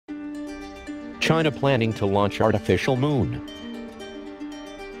China planning to launch artificial moon.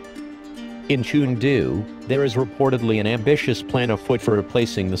 In Chengdu, there is reportedly an ambitious plan afoot for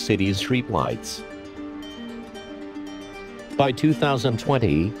replacing the city's streetlights. By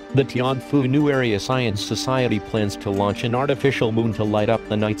 2020, the Tian New Area Science Society plans to launch an artificial moon to light up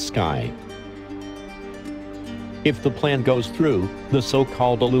the night sky. If the plan goes through, the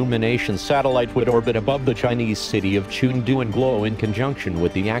so-called illumination satellite would orbit above the Chinese city of Chengdu and glow in conjunction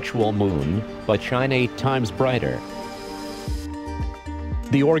with the actual moon, but shine 8 times brighter.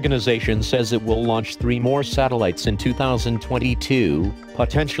 The organization says it will launch 3 more satellites in 2022,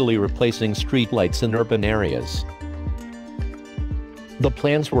 potentially replacing streetlights in urban areas. The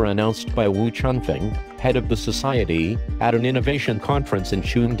plans were announced by Wu Chunfeng, head of the society, at an innovation conference in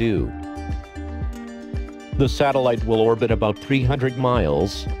Chengdu. The satellite will orbit about 300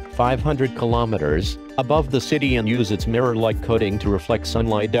 miles, 500 kilometers, above the city and use its mirror-like coating to reflect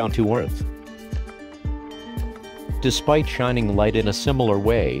sunlight down to Earth. Despite shining light in a similar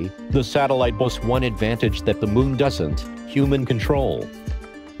way, the satellite boasts one advantage that the moon doesn't: human control.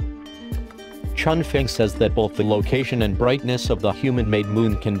 Chunfeng says that both the location and brightness of the human-made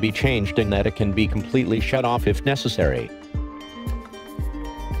moon can be changed and that it can be completely shut off if necessary.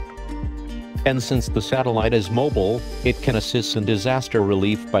 And since the satellite is mobile, it can assist in disaster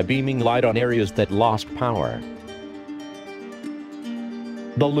relief by beaming light on areas that lost power.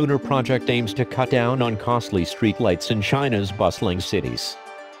 The lunar project aims to cut down on costly streetlights in China's bustling cities.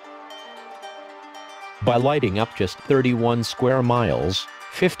 By lighting up just 31 square miles,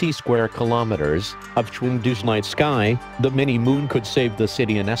 50 square kilometers, of Chengdu's night sky, the mini-moon could save the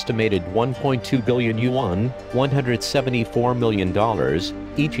city an estimated 1.2 billion yuan, $174 million,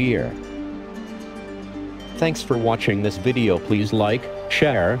 each year. Thanks for watching this video. Please like,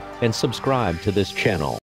 share, and subscribe to this channel.